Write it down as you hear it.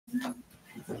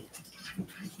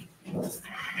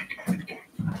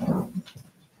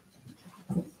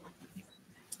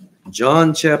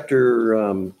John chapter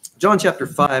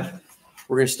 5.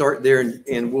 We're going to start there,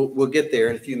 and we'll get there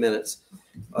in a few minutes.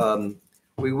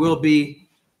 We will be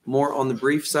more on the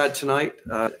brief side tonight.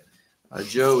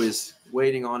 Joe is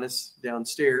waiting on us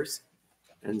downstairs,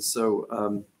 and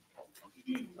so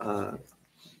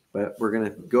but we're going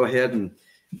to go ahead and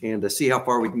see how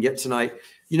far we can get tonight.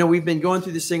 You know, we've been going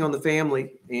through this thing on the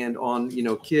family and on, you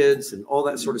know, kids and all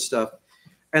that sort of stuff,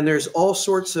 and there's all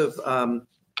sorts of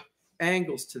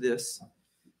angles to this,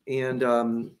 and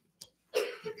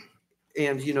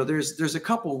you know, there's a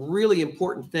couple really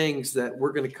important things that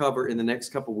we're going to cover in the next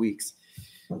couple weeks.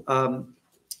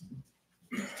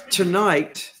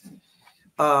 Tonight,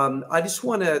 I just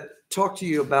want to talk to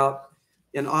you about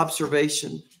an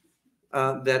observation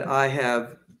that I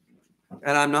have,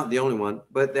 and I'm not the only one,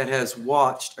 but that has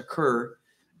watched occur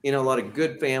in a lot of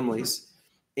good families.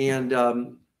 And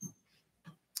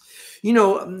you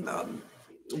know,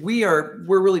 we're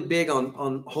really big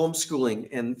on homeschooling,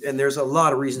 and there's a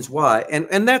lot of reasons why.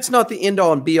 And that's not the end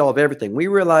all and be all of everything. We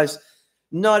realize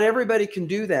not everybody can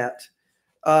do that.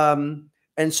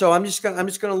 And so I'm just going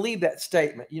to leave that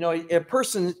statement. You know, if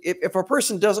a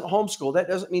person doesn't homeschool, that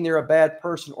doesn't mean they're a bad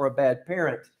person or a bad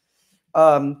parent.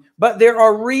 But there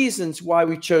are reasons why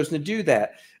we've chosen to do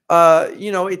that.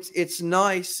 You know, it's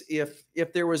nice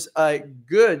if there was a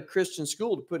good Christian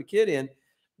school to put a kid in,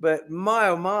 but my,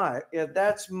 oh my,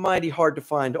 that's mighty hard to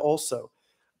find also.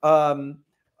 I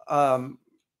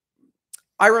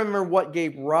remember what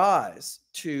gave rise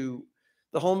to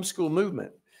the homeschool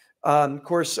movement. Of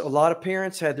course, a lot of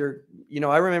parents had their, you know,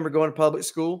 I remember going to public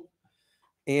school,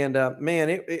 and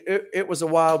man, it was a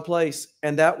wild place.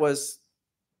 And that was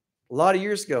a lot of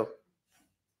years ago.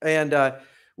 And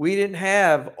we didn't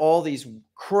have all these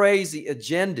crazy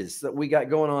agendas that we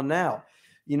got going on now.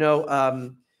 You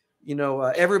know,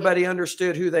 everybody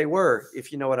understood who they were,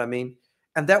 if you know what I mean.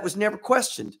 And that was never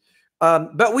questioned.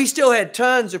 But we still had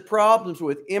tons of problems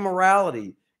with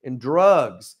immorality and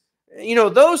drugs. You know,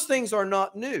 those things are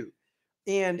not new.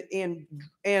 And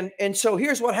so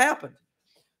here's what happened.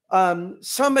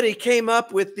 Somebody came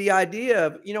up with the idea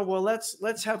of, you know, well,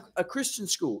 let's have a Christian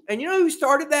school. And you know who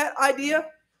started that idea?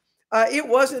 It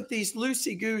wasn't these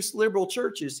loosey-goose liberal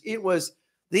churches. It was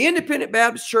the independent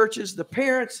Baptist churches, the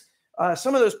parents,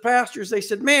 some of those pastors. They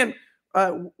said, man,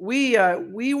 we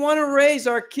want to raise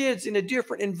our kids in a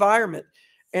different environment.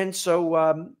 And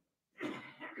so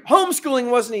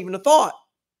homeschooling wasn't even a thought.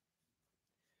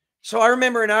 So I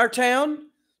remember in our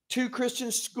town, 2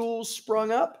 Christian schools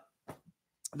sprung up.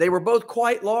 They were both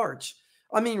quite large.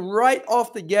 I mean, right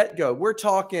off the get-go, we're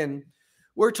talking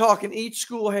each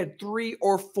school had 300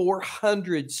 or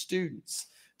 400 students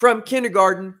from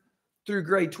kindergarten through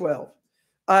grade 12,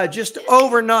 just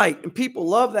overnight. And people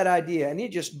love that idea, and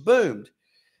it just boomed.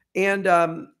 And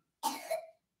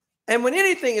when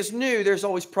anything is new, there's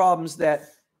always problems that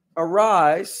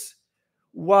arise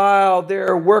while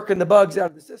they're working the bugs out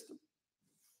of the system.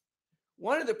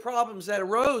 One of the problems that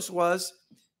arose was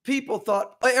people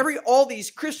thought, all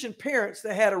these Christian parents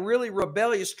that had a really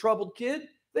rebellious, troubled kid,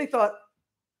 they thought,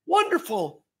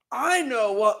 wonderful, I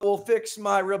know what will fix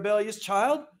my rebellious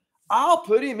child. I'll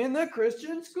put him in the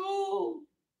Christian school.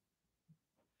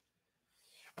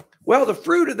 Well, the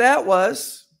fruit of that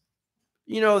was,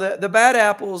 you know, the bad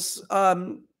apples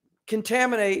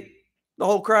contaminate the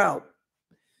whole crowd.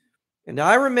 And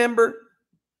I remember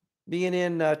being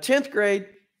in 10th grade,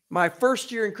 my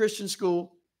first year in Christian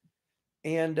school.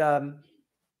 And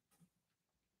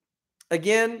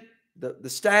again, the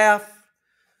staff,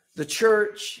 the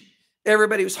church,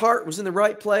 everybody's heart was in the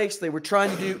right place. They were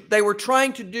trying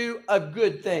to do a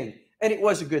good thing. And it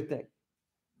was a good thing.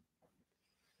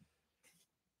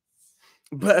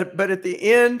 But at the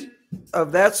end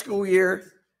of that school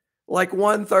year, like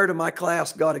 1/3 of my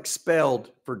class got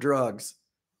expelled for drugs.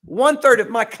 1/3 of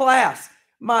my class.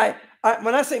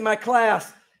 When I say my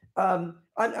class,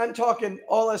 I'm talking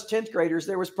all us 10th graders.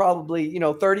 There was probably, you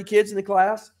know, 30 kids in the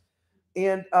class,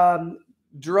 and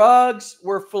drugs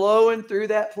were flowing through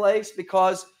that place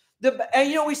because and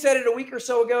you know, we said it a week or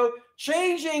so ago,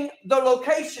 changing the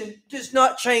location does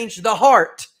not change the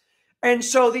heart. And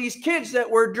so these kids that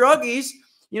were druggies,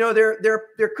 you know,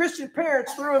 their Christian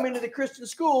parents threw them into the Christian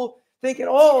school thinking,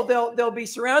 oh, they'll be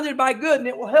surrounded by good and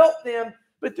it will help them.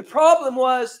 But the problem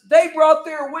was they brought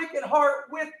their wicked heart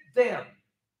with them.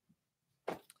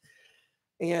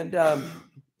 And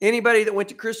anybody that went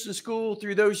to Christian school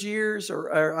through those years,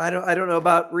 or I don't know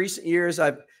about recent years,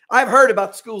 I've heard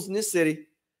about the schools in this city,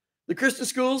 the Christian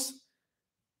schools.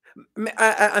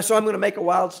 So I'm going to make a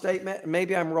wild statement, and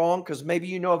maybe I'm wrong because maybe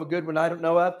you know of a good one I don't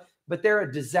know of. but they're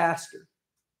a disaster.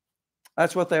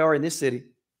 That's what they are in this city.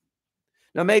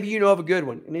 Now, maybe you know of a good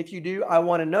one. And if you do, I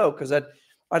want to know, because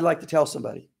I'd like to tell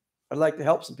somebody. I'd like to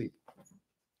help some people.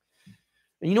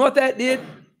 And you know what that did?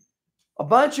 A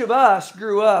bunch of us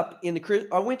grew up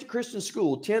I went to Christian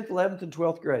school, 10th, 11th, and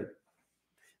 12th grade.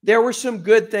 There were some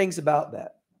good things about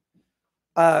that.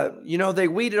 You know, they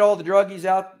weeded all the druggies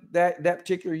out that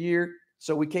particular year.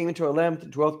 So we came into 11th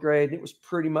and 12th grade, and it was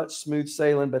pretty much smooth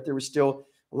sailing, but there was still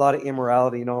a lot of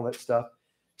immorality and all that stuff.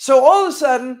 So all of a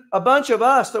sudden, a bunch of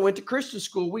us that went to Christian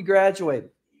school, we graduated.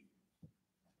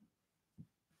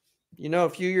 You know, a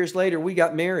few years later, we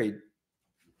got married.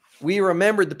 We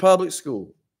remembered the public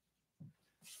school.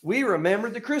 We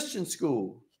remembered the Christian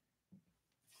school.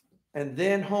 And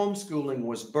then homeschooling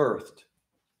was birthed.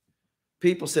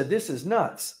 People said, this is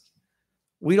nuts.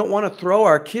 We don't want to throw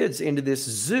our kids into this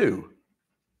zoo.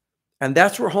 And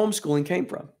that's where homeschooling came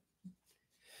from.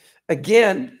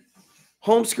 Again,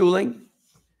 homeschooling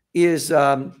is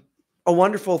a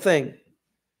wonderful thing.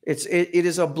 It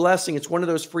is a blessing. It's one of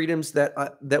those freedoms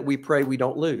that we pray we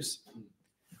don't lose.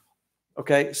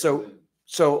 Okay, so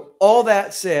all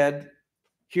that said,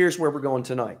 here's where we're going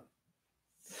tonight.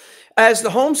 As the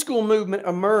homeschool movement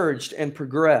emerged and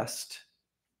progressed,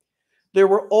 there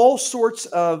were all sorts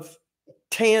of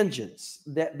tangents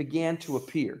that began to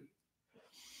appear.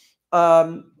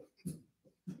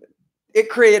 It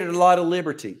created a lot of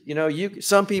liberty. You know,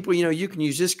 some people, you know, you can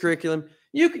use this curriculum.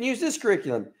 You can use this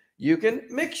curriculum. You can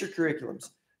mix your curriculums.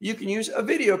 You can use a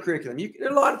video curriculum. There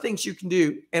are a lot of things you can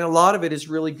do, and a lot of it is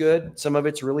really good. Some of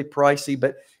it's really pricey,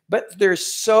 but there's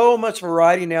so much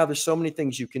variety now. There's so many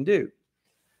things you can do.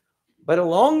 But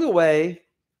along the way,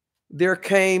 there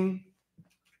came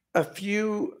a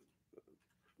few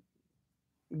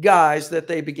guys that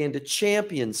they began to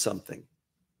champion something.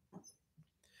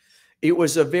 It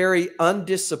was a very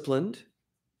undisciplined,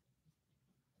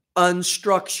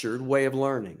 unstructured way of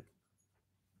learning.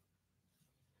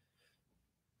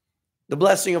 The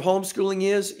blessing of homeschooling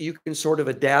is you can sort of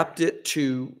adapt it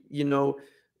to, you know,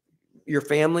 your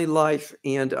family life.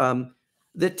 And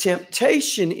the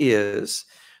temptation is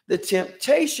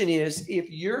if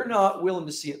you're not willing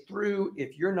to see it through,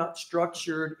 if you're not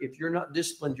structured, if you're not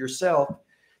disciplined yourself,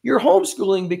 your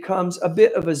homeschooling becomes a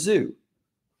bit of a zoo.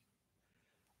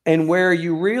 And where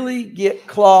you really get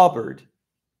clobbered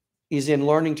is in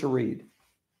learning to read.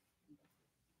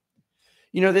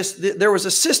 You know, there was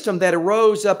a system that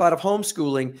arose up out of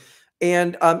homeschooling,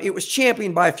 and it was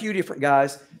championed by a few different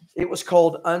guys. It was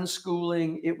called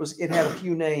unschooling. It had a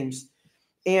few names.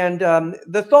 And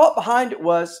the thought behind it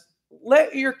was,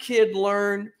 let your kid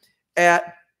learn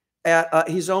at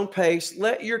his own pace.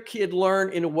 Let your kid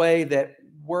learn in a way that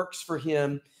works for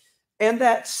him. And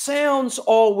that sounds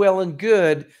all well and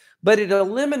good, but it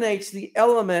eliminates the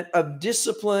element of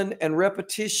discipline and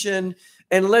repetition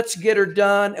and let's get her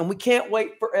done. And we can't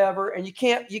wait forever. And you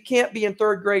can't be in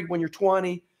third grade when you're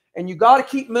 20, and you got to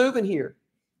keep moving here.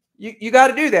 You got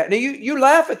to do that. Now you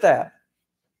laugh at that.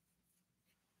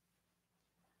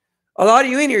 A lot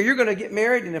of you in here, you're going to get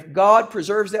married, and if God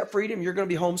preserves that freedom, you're going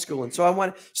to be homeschooling. So I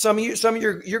want some of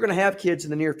you, you're going to have kids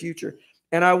in the near future,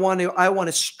 and I want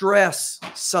to stress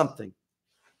something.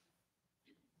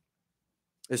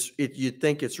 You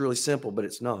think it's really simple, but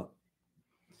it's not.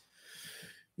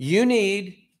 You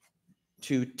need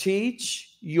to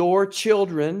teach your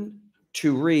children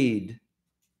to read.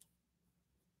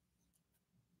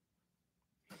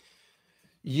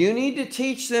 You need to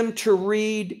teach them to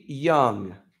read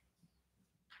young.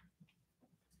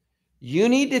 You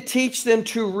need to teach them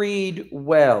to read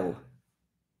well,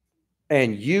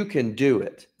 and you can do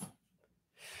it.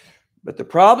 But the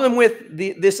problem with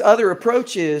this other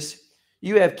approach is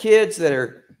you have kids that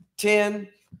are 10,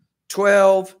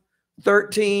 12,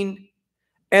 13,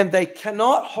 and they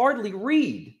cannot hardly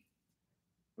read.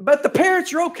 But the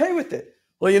parents are okay with it.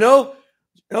 Well,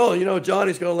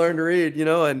 Johnny's going to learn to read,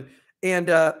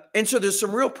 and so there's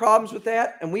some real problems with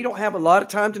that, and we don't have a lot of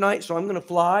time tonight, so I'm going to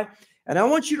fly. And I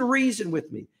want you to reason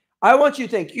with me. I want you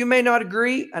to think. You may not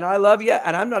agree, and I love you,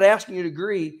 and I'm not asking you to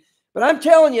agree, but I'm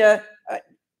telling you,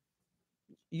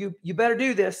 you better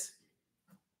do this.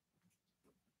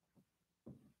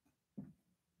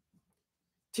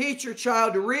 Teach your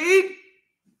child to read.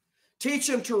 Teach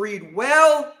them to read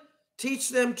well. Teach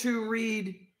them to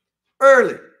read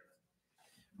early.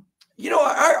 You know,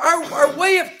 our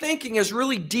way of thinking has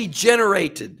really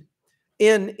degenerated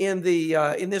in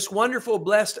this wonderful,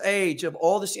 blessed age of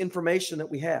all this information that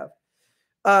we have.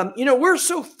 We're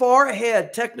so far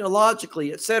ahead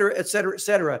technologically, et cetera,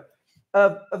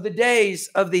 of the days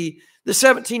of the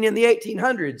 17 and the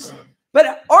 1800s.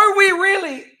 But are we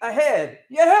really ahead?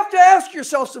 You have to ask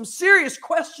yourself some serious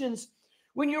questions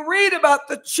when you read about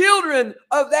the children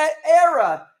of that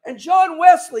era. And John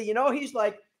Wesley, you know, he's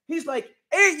like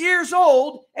 8 years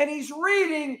old and he's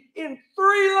reading in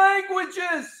 3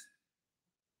 languages.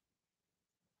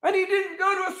 And he didn't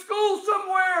go to a school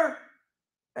somewhere.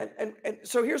 And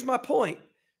so here's my point.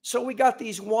 So we got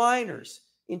these whiners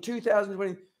in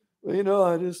 2020. Well,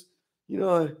 I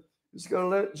just got to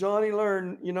let Johnny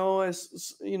learn,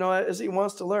 as he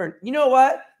wants to learn. You know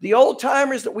what? The old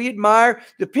timers that we admire,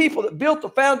 the people that built the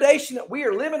foundation that we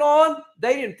are living on,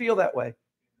 they didn't feel that way.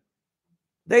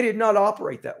 They did not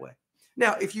operate that way.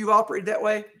 Now, if you've operated that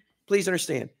way, please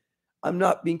understand. I'm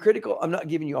not being critical. I'm not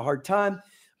giving you a hard time.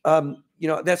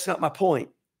 That's not my point.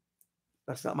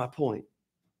 That's not my point.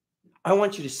 I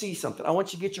want you to see something. I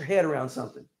want you to get your head around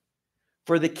something.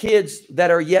 For the kids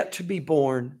that are yet to be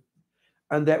born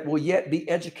and that will yet be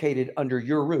educated under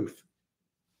your roof.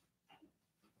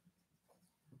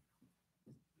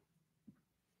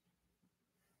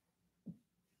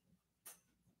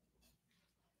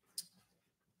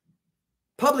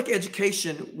 Public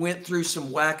education went through some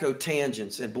wacko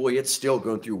tangents, and boy, it's still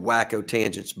going through wacko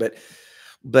tangents. But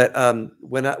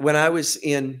when I was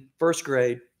in first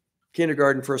grade,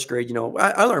 kindergarten, first grade,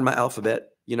 I learned my alphabet,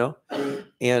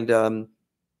 and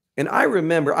I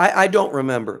remember, I don't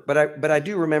remember, but I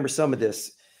do remember some of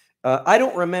this. I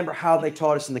don't remember how they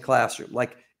taught us in the classroom.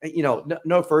 Like,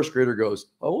 no first grader goes,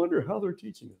 I wonder how they're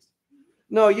teaching us.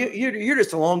 No, you're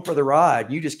just along for the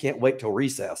ride. You just can't wait till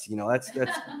recess.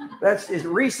 That's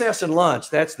recess and lunch.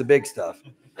 That's the big stuff,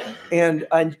 and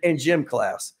gym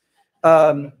class.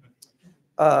 But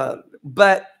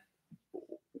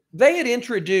they had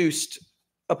introduced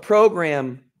a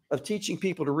program of teaching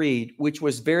people to read, which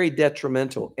was very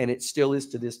detrimental, and it still is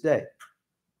to this day.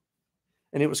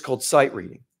 And it was called sight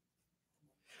reading.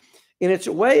 And it's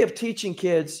a way of teaching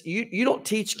kids. You don't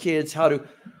teach kids how to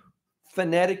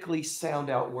phonetically sound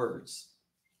out words.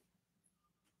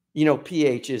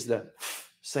 PH is the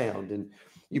sound, and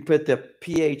you put the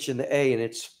PH in the A, and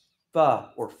it's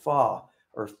fa or fa,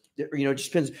 or it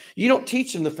just depends. You don't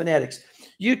teach them the phonetics.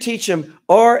 You teach them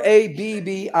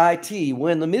RABBIT,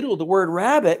 when the middle of the word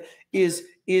rabbit is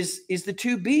the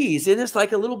 2 B's, and it's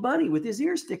like a little bunny with his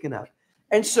ears sticking up.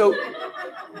 And so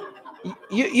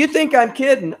you think I'm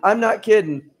kidding. I'm not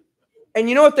kidding. And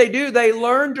you know what they do? They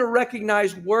learn to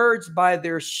recognize words by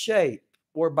their shape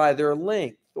or by their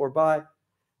length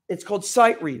it's called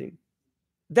sight reading.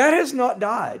 That has not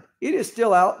died. It is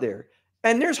still out there.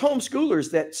 And there's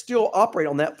homeschoolers that still operate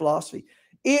on that philosophy.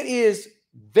 It is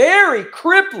very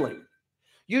crippling.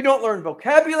 You don't learn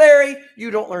vocabulary.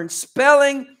 You don't learn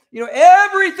spelling.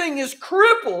 Everything is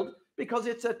crippled because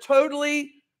it's a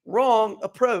totally wrong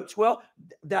approach. Well,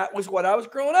 that was what I was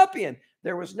growing up in.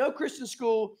 There was no Christian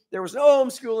school. There was no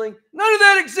homeschooling. None of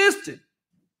that existed.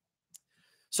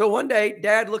 So one day,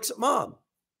 Dad looks at Mom.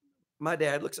 My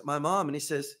dad looks at my mom and he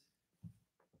says,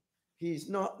 he's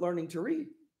not learning to read.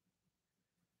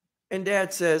 And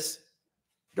Dad says,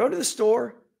 go to the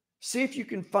store, see if you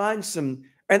can find some.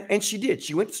 And she did.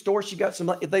 She went to the store. She got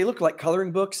some, they look like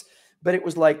coloring books, but it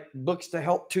was like books to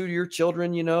help tutor your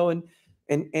children,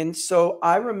 And so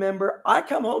I remember I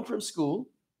come home from school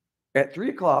at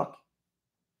 3:00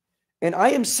 and I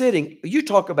am sitting, you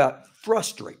talk about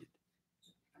frustrated.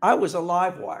 I was a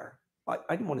live wire. I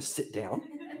didn't want to sit down.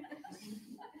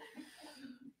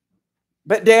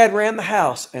 But Dad ran the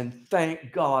house, and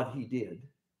thank God he did.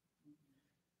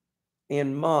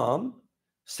 And Mom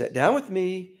sat down with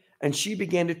me, and she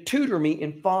began to tutor me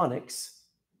in phonics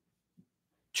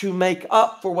to make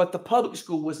up for what the public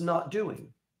school was not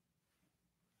doing.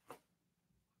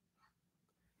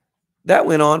 That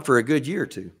went on for a good year or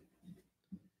two.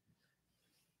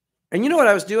 And you know what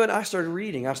I was doing? I started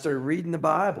reading. I started reading the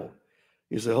Bible.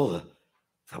 You say, oh, the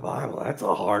Bible, that's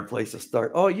a hard place to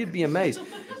start. Oh, you'd be amazed.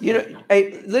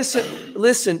 Hey,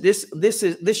 listen,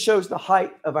 this shows the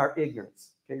height of our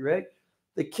ignorance. Okay, you ready?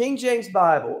 The King James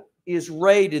Bible is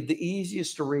rated the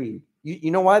easiest to read.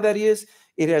 You know why that is?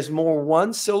 It has more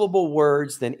one-syllable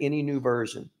words than any new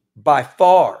version. By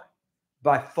far.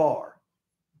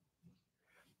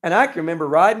 And I can remember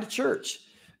riding to church,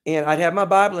 and I'd have my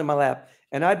Bible in my lap,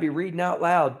 and I'd be reading out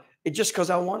loud just because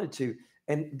I wanted to.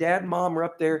 And Dad and Mom were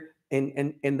up there,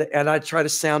 and I'd try to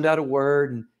sound out a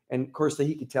word, and of course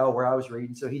he could tell where I was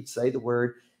reading, so he'd say the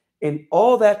word. And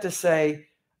all that to say,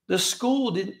 the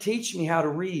school didn't teach me how to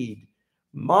read.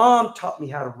 Mom taught me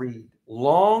how to read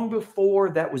long before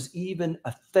that was even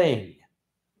a thing.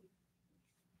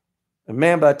 And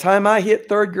man, by the time I hit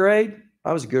 3rd grade,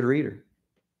 I was a good reader.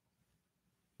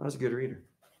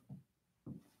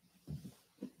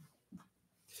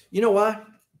 You know why?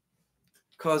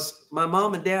 Because my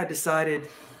mom and dad decided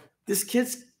he's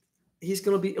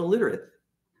going to be illiterate.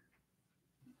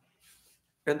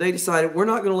 And they decided we're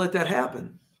not going to let that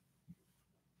happen.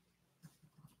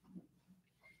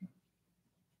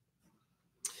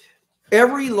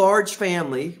 Every large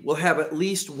family will have at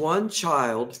least one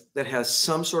child that has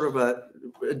some sort of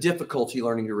a difficulty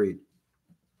learning to read.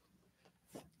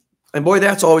 And boy,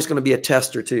 that's always going to be a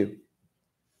tester too.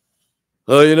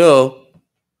 Oh,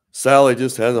 Sally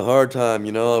just has a hard time.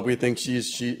 We think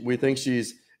she's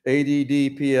ADD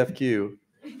PFQ,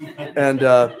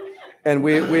 and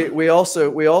we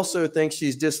also think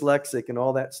she's dyslexic and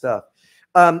all that stuff.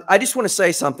 I just want to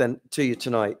say something to you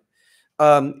tonight.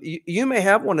 You may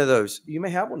have one of those.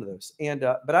 And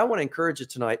but I want to encourage you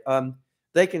tonight.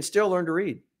 They can still learn to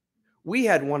read. We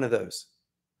had one of those.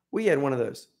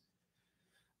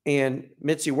 And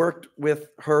Mitzi worked with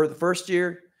her the first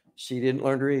year. She didn't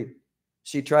learn to read.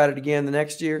 She tried it again the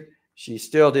next year. She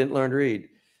still didn't learn to read.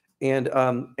 And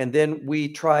then we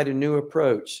tried a new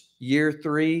approach. Year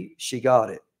 3, she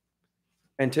got it.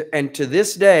 And to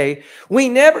this day, we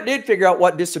never did figure out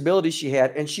what disability she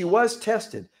had. And she was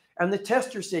tested. And the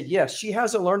tester said, yes, she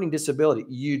has a learning disability.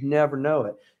 You'd never know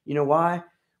it. You know why?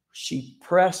 She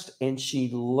pressed and she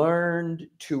learned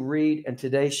to read. And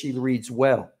today she reads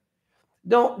well.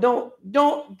 Don't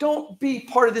be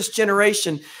part of this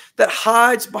generation that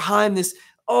hides behind this.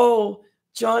 Oh,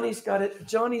 Johnny's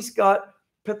got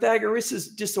Pythagoras'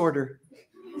 disorder.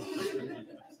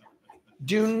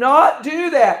 Do not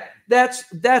do that.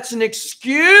 That's an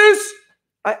excuse.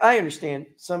 I understand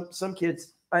some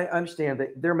kids. I understand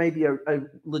that there may be a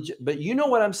legit, but you know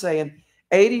what I'm saying?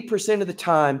 80% of the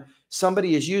time,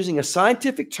 somebody is using a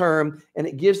scientific term and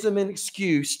it gives them an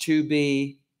excuse to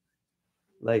be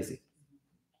lazy.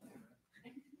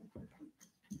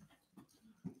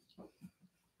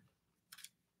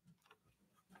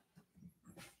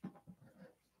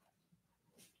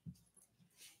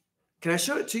 Can I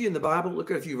show it to you in the Bible?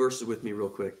 Look at a few verses with me real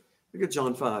quick. Look at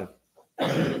John 5.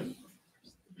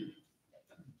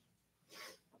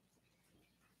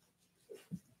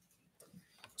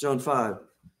 John 5.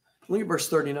 Look at verse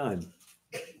 39.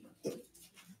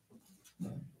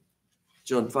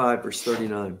 John 5, verse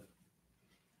 39.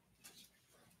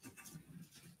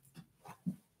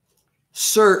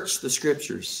 Search the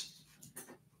scriptures,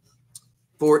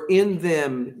 for in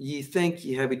them ye think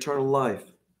ye have eternal life.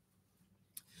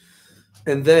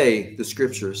 And they, the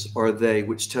scriptures, are they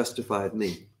which testify of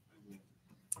me.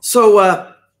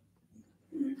 So,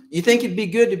 you think it'd be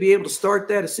good to be able to start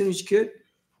that as soon as you could?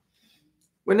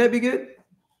 Wouldn't that be good?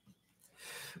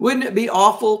 Wouldn't it be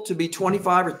awful to be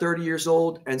 25 or 30 years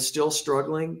old and still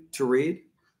struggling to read?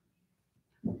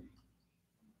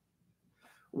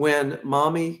 When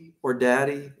mommy or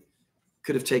daddy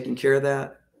could have taken care of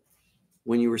that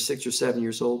when you were 6 or 7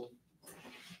 years old?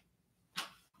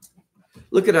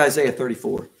 Look at Isaiah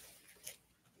 34.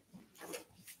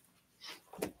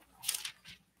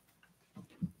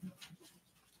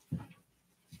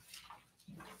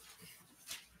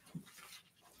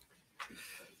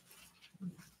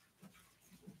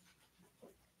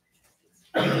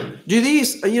 Do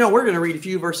these, we're going to read a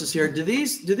few verses here. Do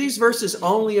these verses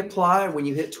only apply when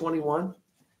you hit 21?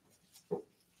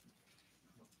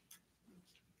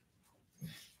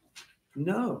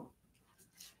 No.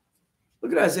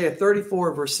 Look at Isaiah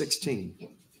 34, verse 16.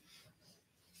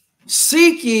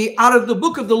 Seek ye out of the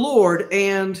book of the Lord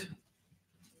and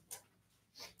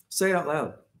say it out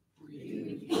loud.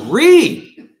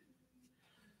 Read.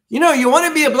 You want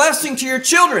to be a blessing to your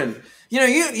children.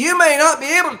 You may not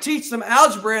be able to teach them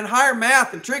algebra and higher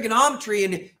math and trigonometry,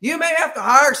 and you may have to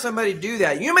hire somebody to do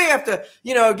that. You may have to,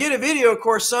 get a video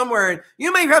course somewhere, and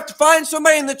you may have to find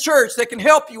somebody in the church that can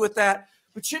help you with that.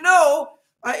 But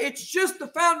it's just the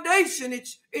foundation.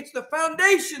 It's the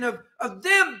foundation of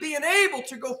them being able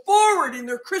to go forward in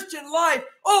their Christian life.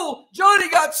 Oh, Johnny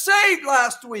got saved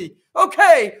last week.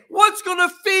 Okay, what's going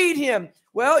to feed him?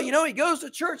 Well, he goes to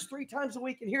church 3 times a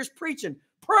week and hears preaching.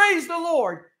 Praise the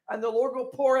Lord. And the Lord will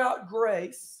pour out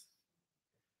grace.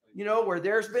 Where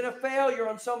there's been a failure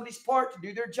on somebody's part to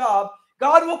do their job,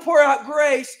 God will pour out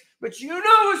grace. But you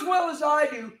know as well as I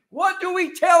do, what do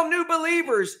we tell new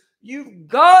believers? You've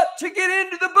got to get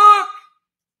into the book.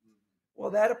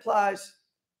 Well, that applies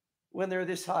when they're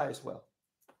this high as well.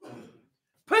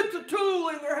 Put the tool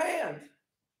in their hand.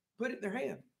 Put it in their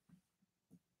hand.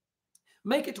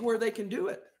 Make it to where they can do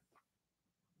it.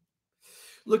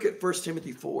 Look at 1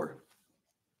 Timothy 4.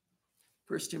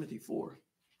 1 Timothy 4.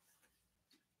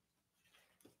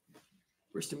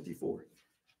 1 Timothy 4.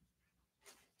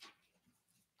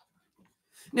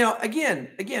 Now,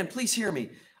 again, please hear me.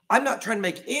 I'm not trying to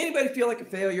make anybody feel like a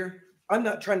failure. I'm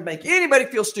not trying to make anybody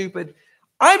feel stupid.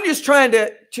 I'm just trying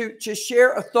to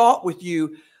share a thought with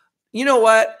you. You know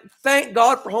what? Thank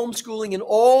God for homeschooling and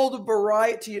all the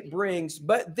variety it brings.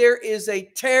 But there is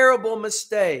a terrible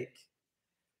mistake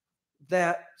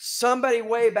that somebody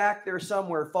way back there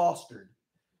somewhere fostered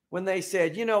when they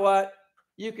said, you know what?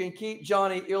 You can keep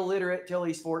Johnny illiterate till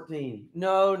he's 14.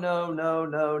 No, no, no,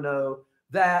 no, no.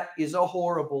 That is a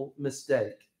horrible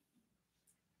mistake.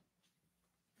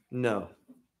 No.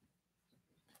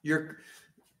 You're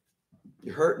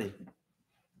hurting him.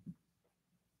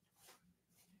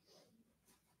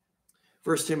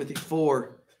 1 Timothy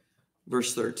 4,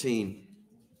 verse 13.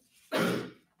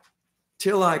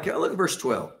 Till I come. Look at verse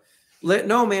 12. Let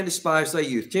no man despise thy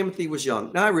youth. Timothy was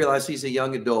young. Now I realize he's a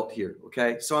young adult here,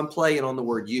 okay? So I'm playing on the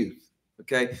word youth,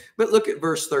 okay? But look at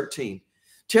verse 13.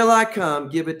 Till I come,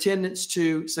 give attendance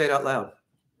to, say it out loud.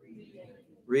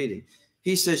 Reading.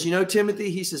 He says, you know,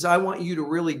 Timothy, he says, I want you to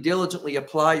really diligently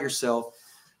apply yourself.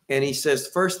 And he says,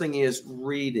 the first thing is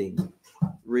reading.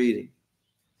 Reading.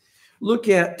 Look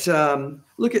at 2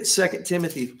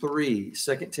 Timothy 3.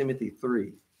 2 Timothy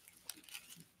 3.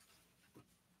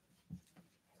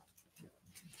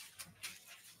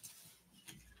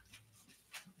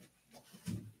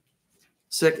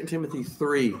 Second Timothy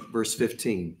 3, verse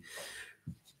 15.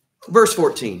 Verse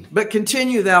 14. But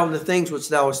continue thou in the things which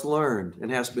thou hast learned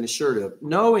and hast been assured of,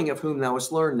 knowing of whom thou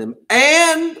hast learned them,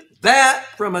 and that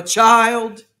from a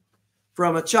child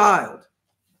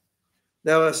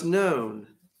thou hast known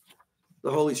the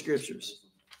Holy Scriptures.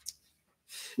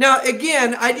 Now,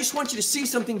 again, I just want you to see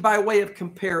something by way of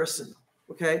comparison,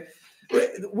 okay?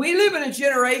 We live in a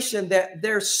generation that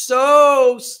they're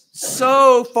so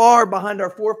far behind our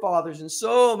forefathers in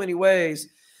so many ways.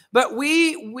 But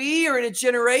we are in a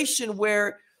generation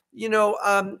where, you know,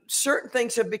 certain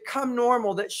things have become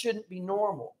normal that shouldn't be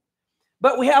normal.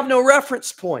 But we have no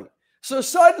reference point. So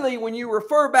suddenly when you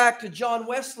refer back to John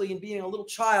Wesley and being a little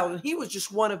child, and he was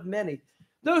just one of many,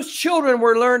 those children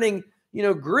were learning, you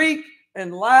know, Greek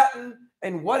and Latin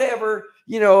and whatever,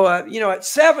 at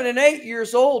 7 and 8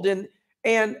 years old.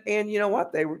 And you know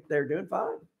what? They're doing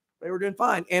fine. They were doing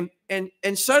fine.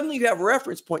 And suddenly you have a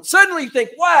reference point. Suddenly you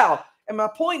think, wow. And my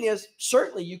point is,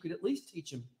 certainly you could at least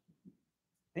teach them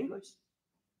English.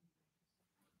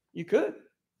 You could.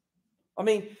 I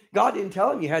mean, God didn't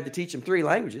tell them you had to teach them 3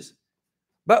 languages.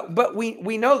 But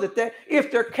we know that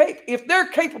if they're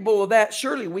capable of that,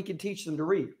 surely we can teach them to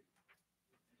read.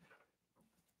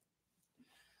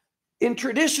 In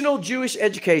traditional Jewish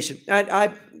education,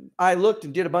 I looked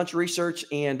and did a bunch of research,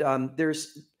 and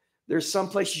there's some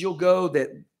places you'll go that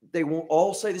they won't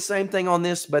all say the same thing on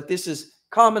this, but this is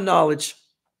common knowledge.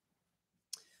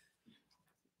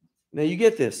 Now you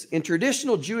get this. In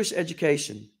traditional Jewish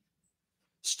education,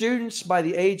 students by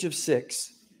the age of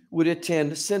 6 would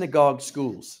attend synagogue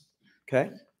schools,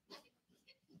 okay?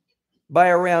 By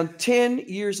around 10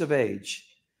 years of age,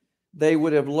 they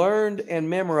would have learned and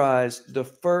memorized the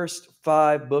first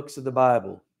 5 books of the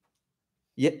Bible.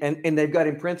 Yeah, and they've got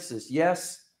in parentheses,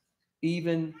 yes,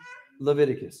 even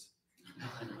Leviticus.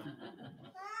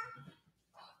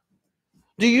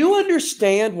 Do you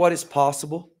understand what is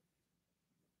possible?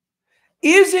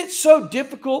 Is it so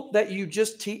difficult that you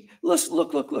just teach?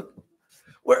 Look.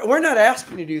 We're not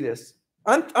asking you to do this.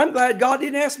 I'm glad God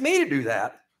didn't ask me to do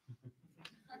that.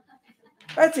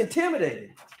 That's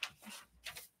intimidating.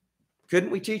 Couldn't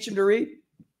we teach them to read?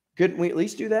 Couldn't we at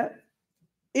least do that?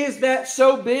 Is that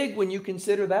so big when you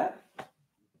consider that?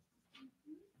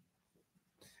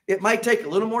 It might take a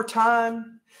little more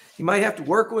time. You might have to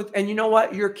work with, and you know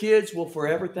what? Your kids will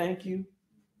forever thank you.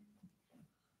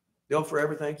 They'll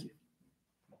forever thank you.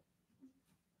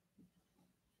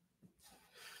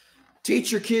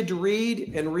 Teach your kid to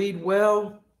read and read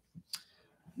well,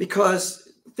 because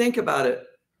think about it.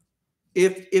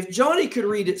 If Johnny could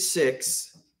read at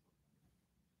 6,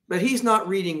 but he's not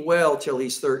reading well till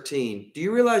he's 13, do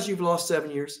you realize you've lost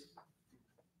 7 years?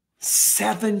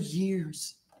 7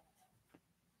 years.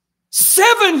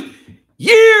 7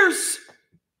 years.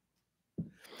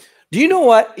 Do you know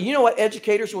what? You know what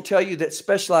educators will tell you that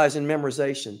specialize in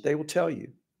memorization? They will tell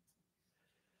you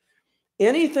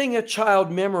anything a child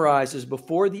memorizes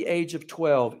before the age of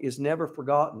 12 is never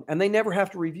forgotten, and they never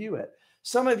have to review it.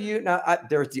 Some of you, now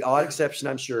there's the odd exception,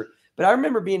 I'm sure, but I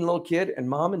remember being a little kid, and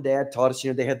Mom and Dad taught us,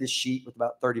 they had this sheet with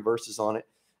about 30 verses on it,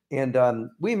 and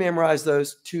we memorized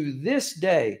those. To this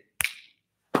day,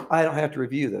 I don't have to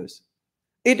review those.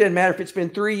 It doesn't matter if it's been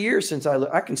 3 years since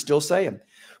I can still say them.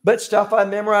 But stuff I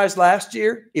memorized last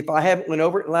year, if I haven't went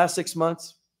over it in the last 6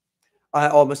 months, I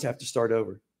almost have to start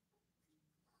over.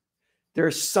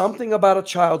 There's something about a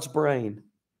child's brain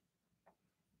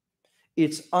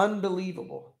It's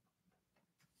unbelievable.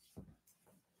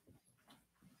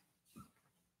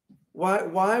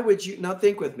 Why would you not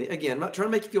think with me? Again, I'm not trying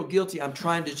to make you feel guilty. I'm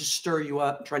trying to just stir you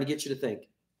up, trying to get you to think.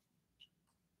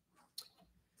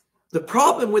 The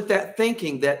problem with that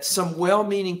thinking that some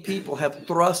well-meaning people have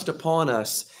thrust upon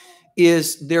us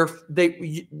is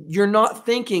you're not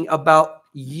thinking about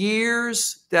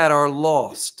years that are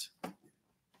lost.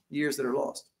 Years that are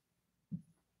lost.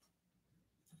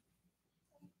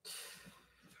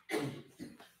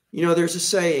 You know, there's a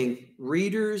saying,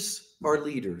 readers are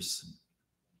leaders.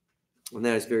 And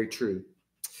that is very true.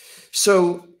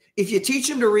 So if you teach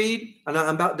them to read, and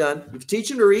I'm about done. If you teach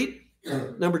them to read,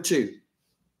 number 2,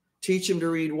 teach them to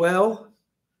read well.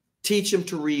 Teach them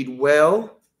to read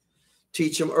well.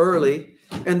 Teach them early.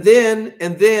 And then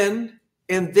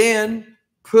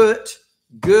put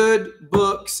good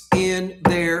books in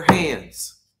their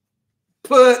hands.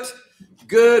 Put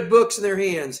good books in their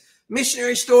hands.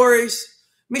 Missionary stories,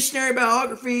 missionary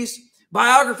biographies,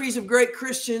 biographies of great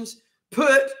Christians.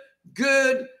 Put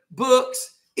good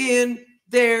books in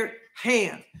their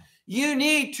hand. You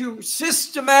need to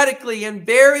systematically and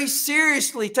very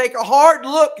seriously take a hard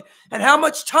look at how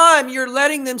much time you're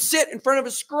letting them sit in front of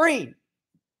a screen.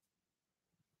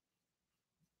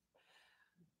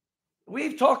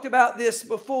 We've talked about this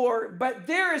before, but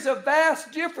there is a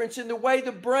vast difference in the way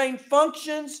the brain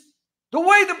functions. The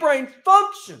way the brain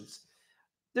functions.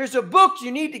 There's a book,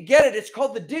 you need to get it. It's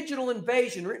called The Digital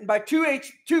Invasion, written by two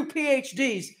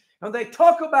PhDs. And they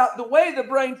talk about the way the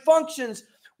brain functions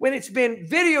when it's been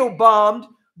video bombed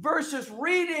versus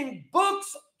reading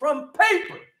books from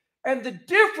paper. And the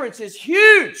difference is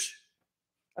huge.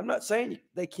 I'm not saying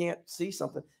they can't see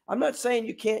something. I'm not saying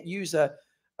you can't use a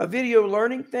video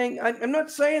learning thing. I'm not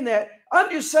saying that.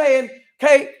 I'm just saying,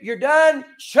 okay, you're done.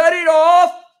 Shut it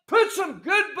off. Put some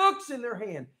good books in their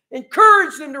hand.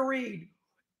 Encourage them to read.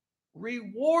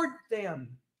 Reward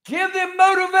them. Give them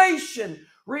motivation.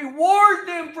 Reward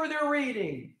them for their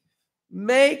reading.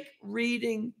 Make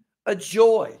reading a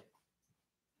joy.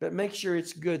 But make sure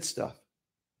it's good stuff.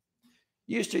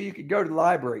 Used to, you could go to the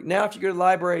library. Now, if you go to the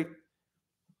library,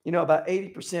 you know, about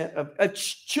 80% of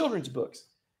children's books,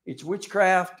 it's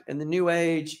witchcraft and the New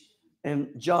Age, and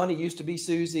Johnny used to be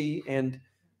Susie, and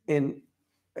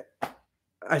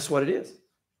that's what it is.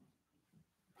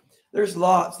 There's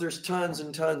tons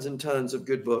and tons and tons of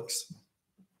good books.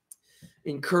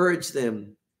 Encourage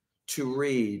them to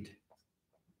read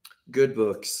good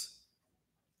books.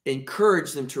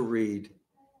 Encourage them to read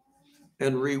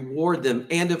and reward them.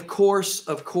 And of course,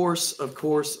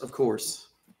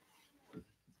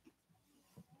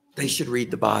 they should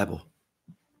read the Bible.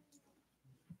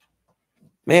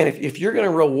 Man, if you're going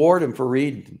to reward them for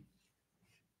reading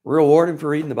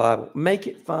the Bible, make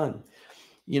it fun.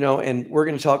 You know, and we're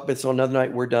going to talk about this on another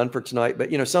night. We're done for tonight.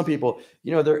 But, you know, some people,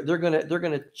 you know, they're going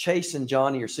to chasten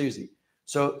Johnny or Susie.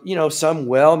 So, you know, some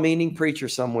well-meaning preacher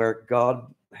somewhere,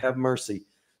 God have mercy,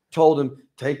 told him,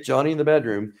 take Johnny in the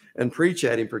bedroom and preach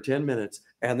at him for 10 minutes.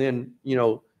 And then, you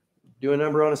know, do a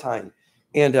number on his hiney.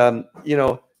 And, you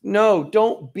know, no,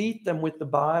 don't beat them with the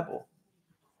Bible.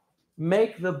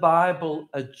 Make the Bible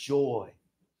a joy.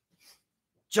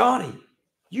 Johnny,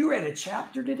 you read a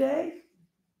chapter today?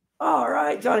 All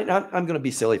right, Johnny, I'm going to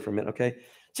be silly for a minute, okay?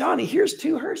 Johnny, here's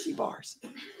 2 Hershey bars.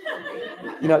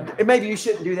 You know, maybe you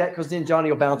shouldn't do that because then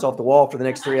Johnny will bounce off the wall for the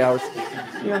next 3 hours.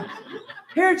 You know,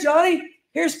 here, Johnny,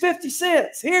 here's 50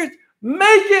 cents. Make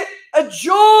it a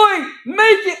joy.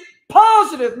 Make it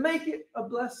positive. Make it a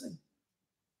blessing.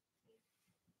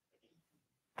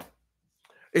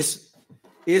 Is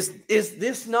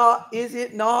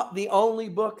it not the only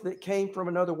book that came from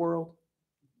another world?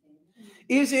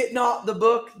 Is it not the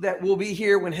book that will be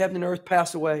here when heaven and earth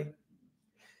pass away?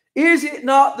 Is it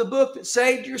not the book that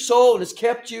saved your soul and has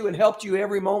kept you and helped you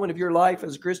every moment of your life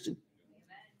as a Christian?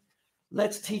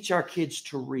 Let's teach our kids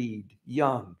to read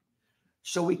young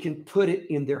so we can put it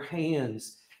in their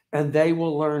hands and they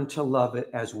will learn to love it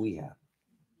as we have.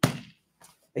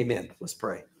 Amen. Let's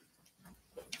pray.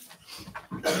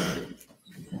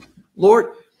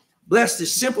 Lord, bless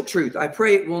this simple truth. I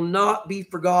pray it will not be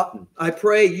forgotten. I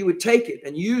pray you would take it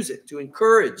and use it to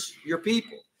encourage your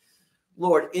people.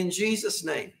 Lord, in Jesus'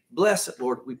 name, bless it,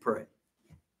 Lord, we pray.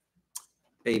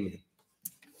 Amen.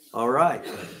 All right.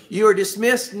 You are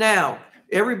dismissed now.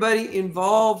 Everybody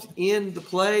involved in the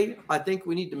play, I think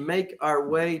we need to make our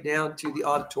way down to the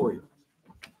auditorium.